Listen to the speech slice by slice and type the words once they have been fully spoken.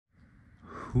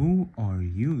Who are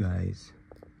you guys?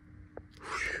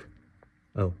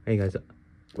 Oh, hey guys.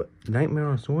 What?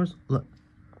 Nightmarosaurus? Look.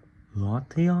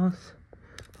 Latios?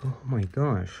 Oh my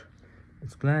gosh.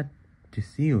 It's glad to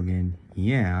see you again.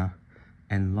 Yeah.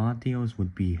 And Latios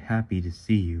would be happy to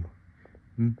see you.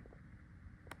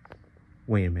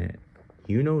 Wait a minute.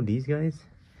 You know these guys?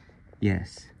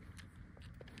 Yes.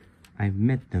 I've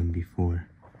met them before.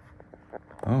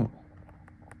 Oh.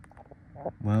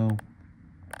 Well,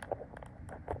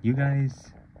 you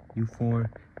guys, you four,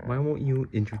 why won't you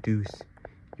introduce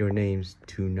your names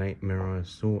to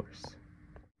Nightmarosaurus?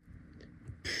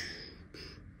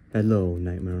 Hello,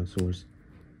 Nightmarosaurus.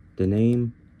 The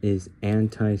name is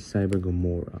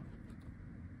Anti-Cybergomorrah.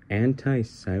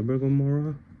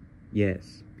 Anti-Cybergomorrah?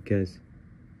 Yes, because,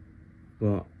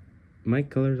 well, my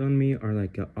colors on me are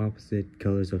like the opposite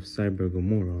colors of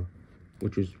Cybergomorrah,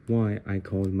 which is why I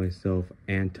called myself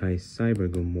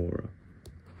Anti-Cybergomorrah.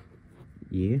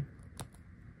 Yeah?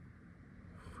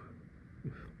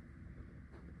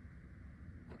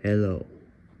 Hello,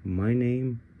 my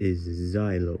name is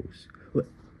Xylos. What?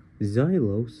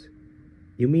 Xylos?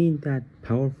 You mean that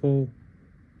powerful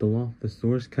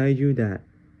Dilophosaurus kaiju that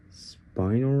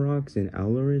Spinorox and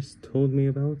Alurus told me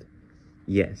about?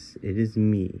 Yes, it is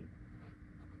me.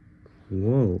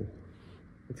 Whoa.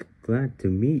 It's glad to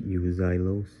meet you,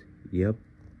 Xylos. Yep.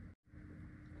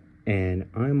 And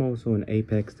I'm also an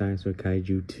Apex Dinosaur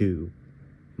Kaiju too.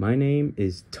 My name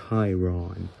is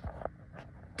Tyron.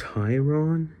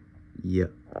 Tyron?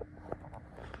 Yep.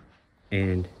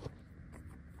 And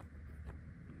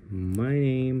my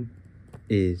name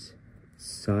is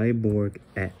Cyborg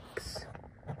X.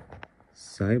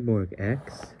 Cyborg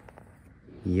X?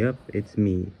 Yep, it's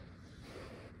me.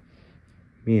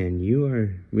 Man, you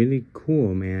are really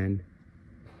cool, man.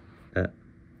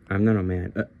 I'm not a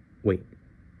man. Wait.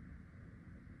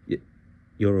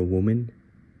 You're a woman?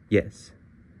 Yes.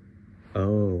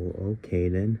 Oh, okay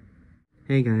then.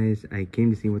 Hey guys, I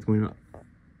came to see what's going on.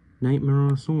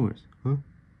 Nightmarosaurus, huh?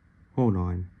 Hold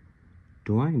on.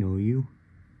 Do I know you?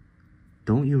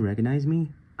 Don't you recognize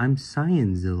me? I'm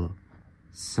Cyanzilla.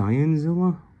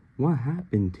 Cyanzilla? What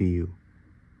happened to you?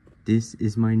 This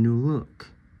is my new look.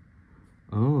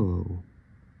 Oh.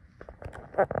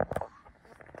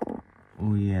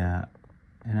 Oh yeah.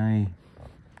 And I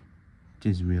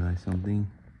just realized something.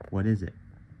 What is it?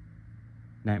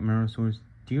 Nightmarosaurus,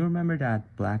 do you remember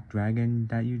that black dragon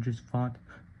that you just fought?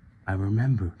 I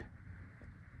remembered.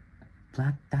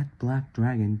 That black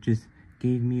dragon just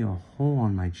gave me a hole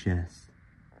on my chest.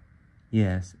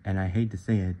 Yes, and I hate to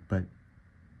say it, but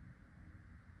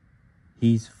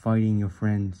he's fighting your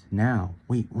friends now.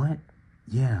 Wait, what?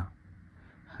 Yeah.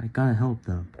 I gotta help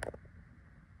them.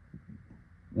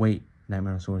 Wait,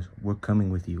 Nightmarosaurus, we're coming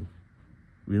with you.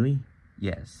 Really?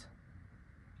 Yes.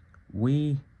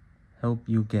 We help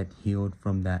you get healed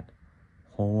from that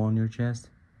hole on your chest,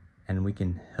 and we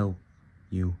can help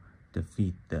you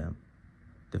defeat them.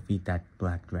 Defeat that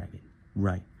black dragon.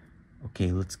 Right.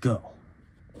 Okay, let's go.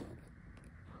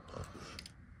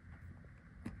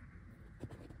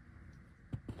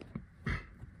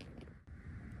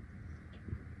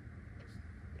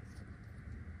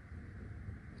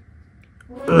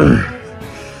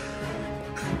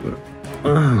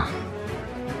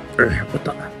 What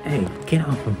the? Hey, get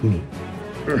off of me.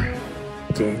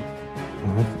 Get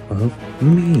off of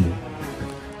me.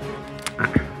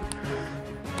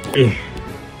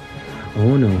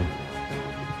 Oh no.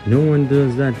 No one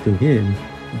does that to him.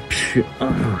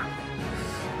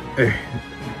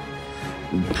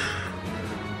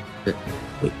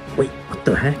 Wait, what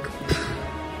the heck?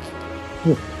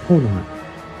 Hold on.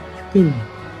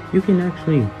 You can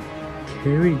actually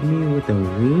carry me with a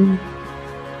wing?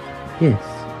 Yes.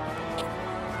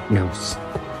 Now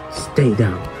stay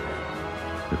down.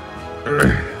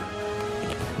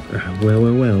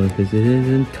 Well, if this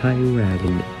isn't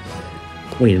Tyrannosaurus.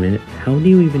 Wait a minute, how do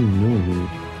you even know me?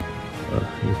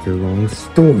 It's a long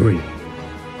story.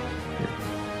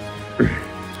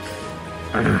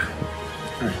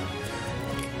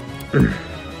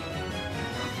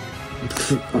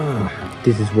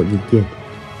 This is what you get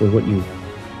for what you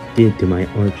did to my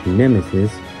arch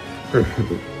nemesis.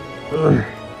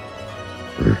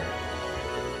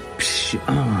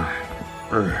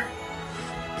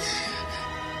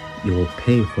 You will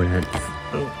pay for that.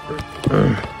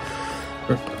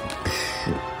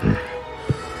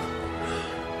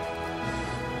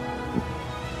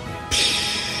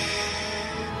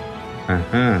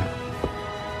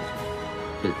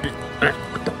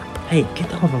 Hey,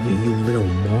 get off of me, you little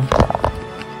moth.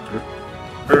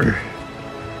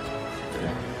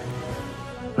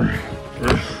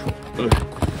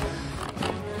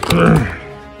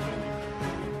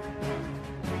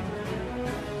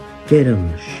 Get him,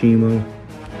 Shimo.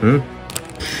 Huh?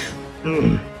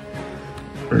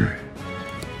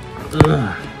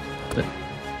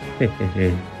 Hey, hey,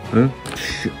 hey. Huh?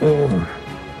 Oh.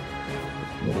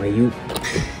 Why you?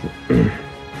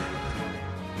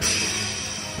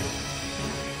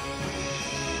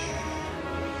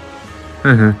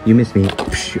 You missed me.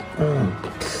 Oh.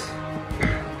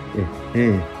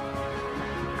 Yeah.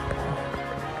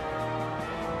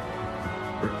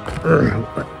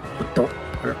 What the?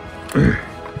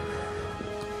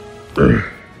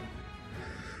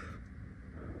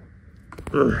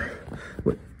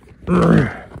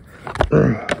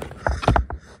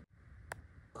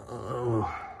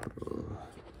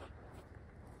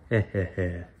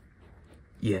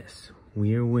 Yes,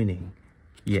 we are winning.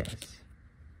 Yes.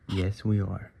 Yes, we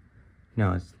are.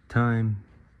 Now it's time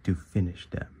to finish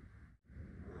them.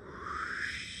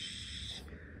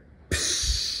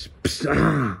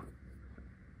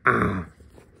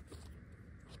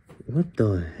 What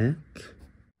the heck?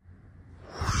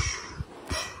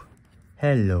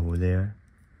 Hello there.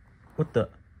 What the?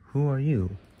 Who are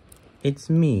you? It's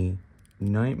me,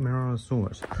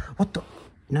 Nightmareosaurus. What the?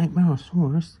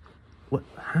 Nightmareosaurus? What?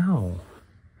 How?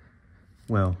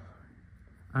 Well,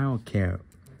 I don't care.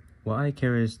 What I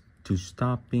care is to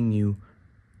stopping you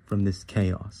from this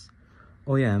chaos.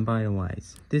 Oh yeah, and by the way,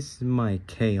 this is my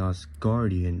Chaos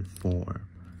Guardian form.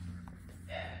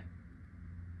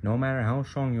 No matter how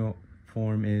strong your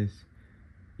form is,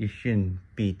 you shouldn't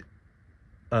beat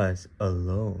us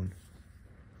alone.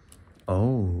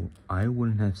 Oh, I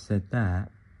wouldn't have said that.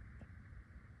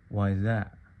 Why is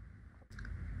that?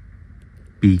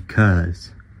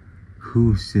 Because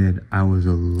who said I was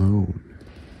alone?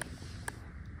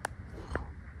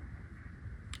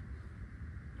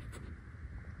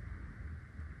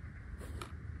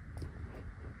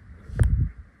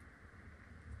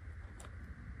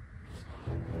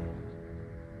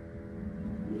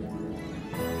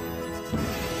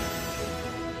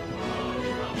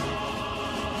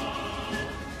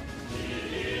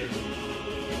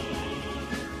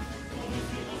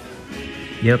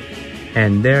 Yep,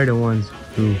 and they're the ones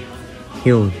who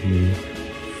killed me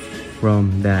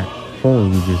from that hole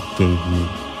you just gave me.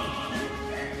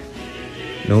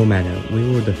 No matter, we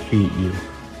will defeat you.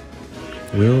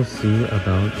 We'll see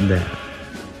about that.